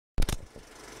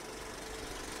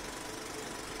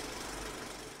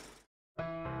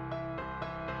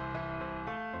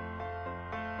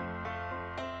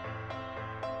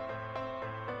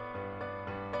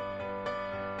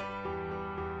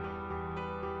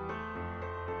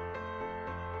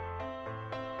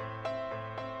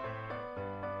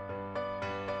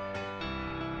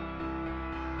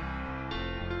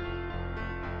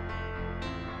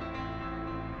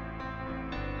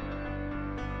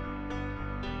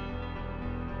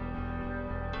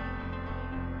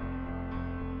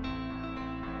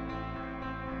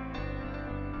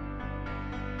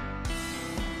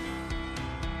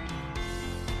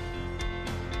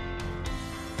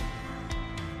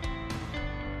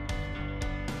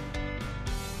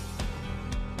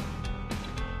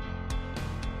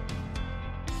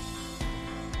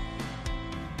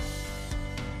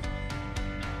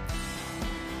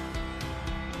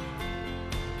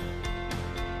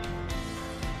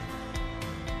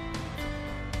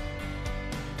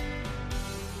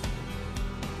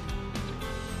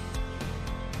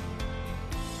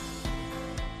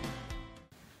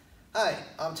Hi,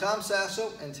 I'm Tom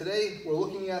Sasso, and today we're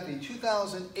looking at the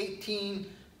 2018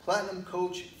 Platinum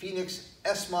Coach Phoenix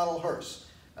S model hearse.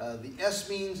 The S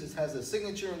means it has the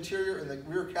signature interior in the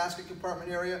rear casket compartment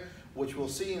area, which we'll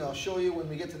see and I'll show you when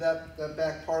we get to that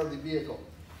back part of the vehicle.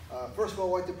 First of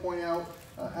all, I'd like to point out,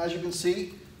 as you can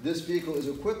see, this vehicle is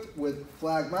equipped with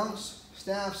flag mounts,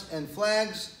 staffs, and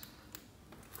flags.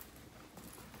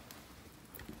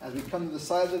 As we come to the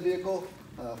side of the vehicle,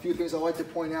 a few things I'd like to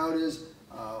point out is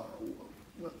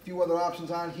a few other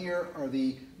options on here are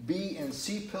the B and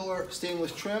C pillar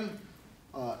stainless trim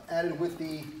added with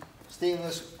the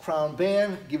stainless crown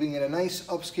band, giving it a nice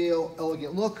upscale,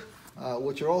 elegant look,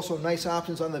 which are also nice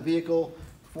options on the vehicle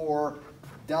for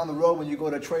down the road when you go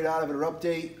to trade out of it or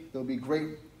update. There'll be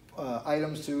great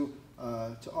items to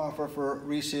offer for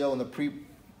resale in the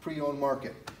pre-owned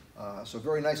market. So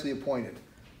very nicely appointed.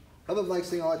 Another nice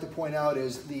thing I'd like to point out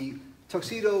is the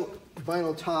Tuxedo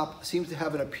vinyl top seems to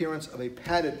have an appearance of a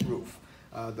padded roof.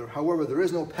 However, there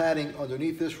is no padding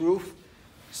underneath this roof.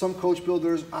 Some coach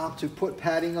builders opt to put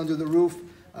padding under the roof,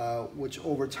 which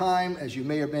over time, as you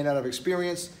may or may not have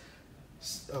experienced,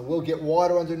 will get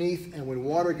water underneath, and when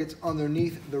water gets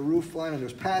underneath the roof line and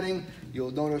there's padding,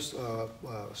 you'll notice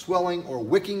swelling or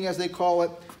wicking as they call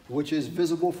it, which is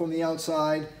visible from the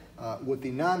outside. With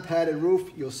the non-padded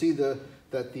roof, you'll see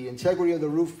that the integrity of the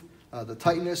roof, the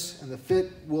tightness and the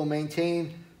fit will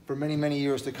maintain for many, many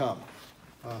years to come.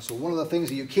 So one of the things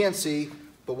that you can't see,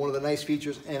 but one of the nice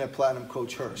features in a Platinum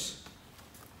Coach hearse.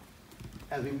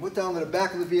 As we put down to the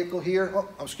back of the vehicle here,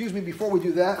 excuse me, before we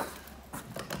do that,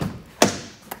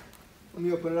 let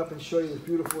me open it up and show you this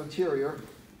beautiful interior.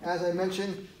 As I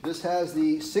mentioned, this has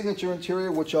the signature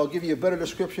interior, which I'll give you a better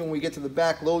description when we get to the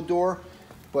back load door.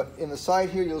 But in the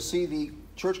side here, you'll see the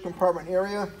church compartment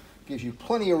area. Gives you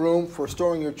plenty of room for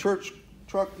storing your church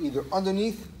truck either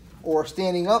underneath or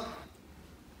standing up,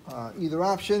 either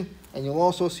option. And you'll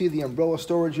also see the umbrella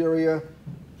storage area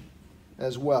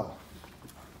as well.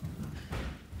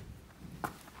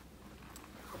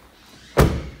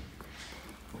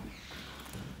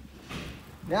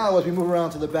 Now, as we move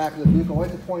around to the back of the vehicle, I'd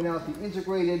like to point out the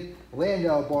integrated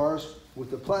landau bars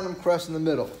with the platinum crest in the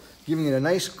middle, giving it a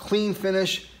nice clean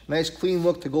finish, nice clean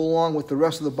look to go along with the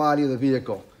rest of the body of the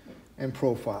vehicle and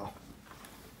profile.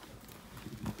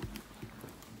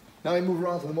 Now we move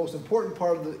around to the most important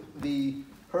part of the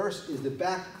hearse is the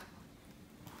back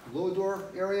load door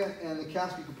area and the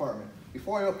casket compartment.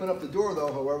 Before I open up the door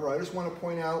though, however, I just want to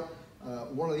point out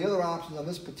one of the other options on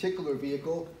this particular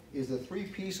vehicle is the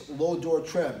three-piece load door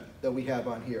trim that we have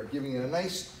on here, giving it a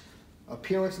nice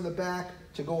appearance in the back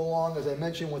to go along, as I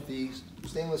mentioned, with the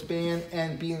stainless band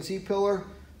and B and C pillar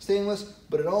stainless,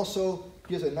 but it also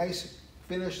gives a nice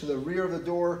finish to the rear of the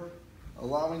door,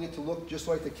 allowing it to look just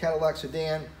like the Cadillac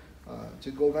sedan to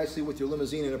go nicely with your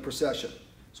limousine in a procession.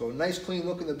 So a nice clean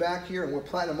look in the back here, and what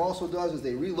Platinum also does is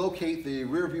they relocate the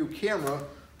rear view camera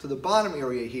to the bottom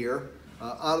area here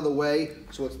out of the way,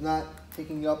 so it's not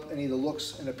taking up any of the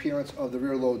looks and appearance of the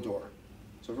rear load door.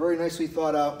 So very nicely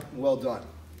thought out and well done.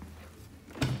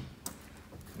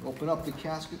 Open up the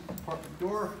casket compartment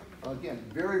door. Again,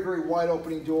 very, very wide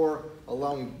opening door,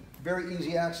 allowing very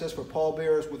easy access for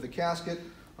pallbearers with the casket,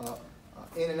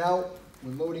 in and out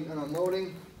when loading and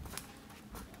unloading.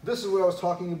 This is what I was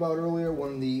talking about earlier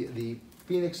when the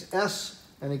Phoenix S,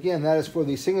 and again, that is for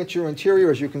the signature interior.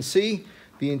 As you can see,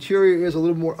 the interior is a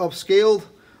little more upscaled,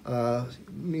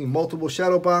 multiple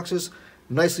shadow boxes,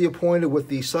 nicely appointed with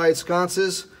the side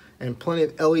sconces, and plenty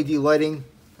of LED lighting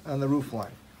on the roof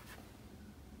line.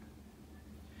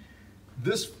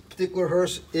 This particular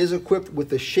hearse is equipped with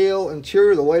the shale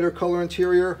interior, the lighter color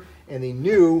interior, and the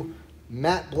new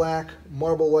matte black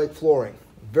marble-like flooring.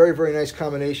 Very, very nice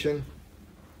combination.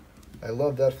 I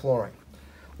love that flooring.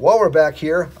 While we're back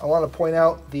here, I want to point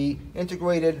out the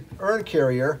integrated urn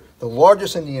carrier, the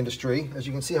largest in the industry. As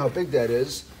you can see how big that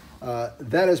is.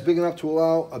 That is big enough to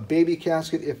allow a baby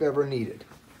casket if ever needed.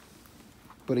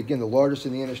 But again, the largest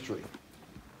in the industry.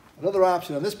 Another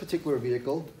option on this particular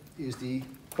vehicle is the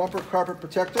bumper carpet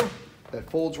protector that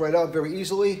folds right out very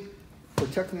easily,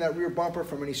 protecting that rear bumper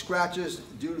from any scratches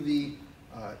due to the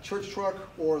church truck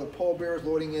or the pallbearers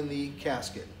loading in the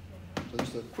casket. So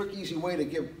just a quick, easy way to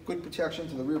give good protection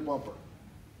to the rear bumper.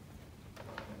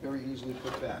 Very easily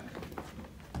put back.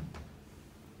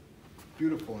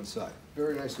 Beautiful inside.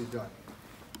 Very nicely done.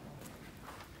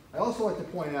 I also like to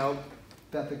point out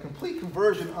that the complete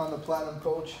conversion on the Platinum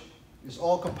Coach is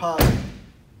all composite,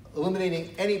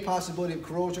 eliminating any possibility of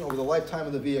corrosion over the lifetime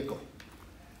of the vehicle.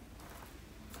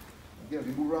 Again, if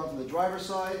we move around to the driver's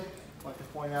side, I'd like to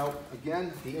point out,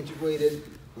 again, the integrated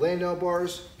landau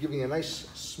bars, giving a nice,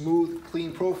 smooth,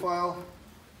 clean profile.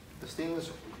 the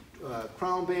stainless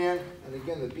crown band, and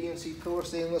again the B and C pillar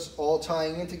stainless all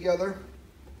tying in together.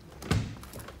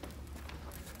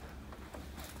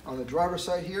 On the driver's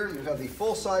side here, you have the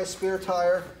full-size spare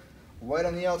tire right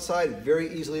on the outside, very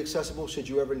easily accessible should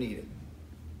you ever need it.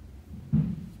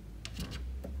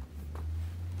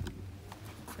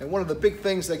 And one of the big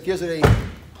things that gives it a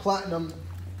platinum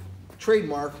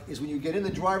trademark is when you get in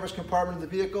the driver's compartment of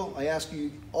the vehicle, I ask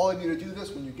you, all of you, to do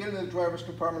this. When you get in the driver's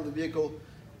compartment of the vehicle,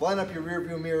 line up your rear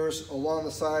view mirrors along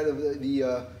the side of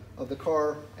the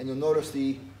car, and you'll notice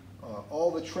all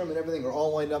the trim and everything are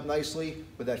all lined up nicely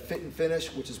with that fit and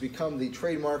finish, which has become the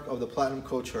trademark of the Platinum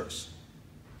Coach Hearse.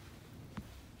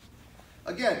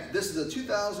 Again, this is a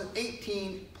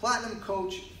 2018 Platinum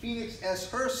Coach Phoenix S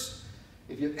Hearse.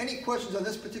 If you have any questions on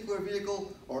this particular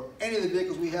vehicle or any of the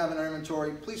vehicles we have in our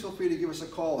inventory, please feel free to give us a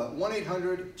call at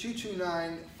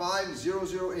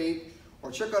 1-800-229-5008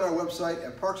 or check out our website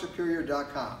at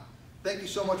parksuperior.com. Thank you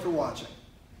so much for watching.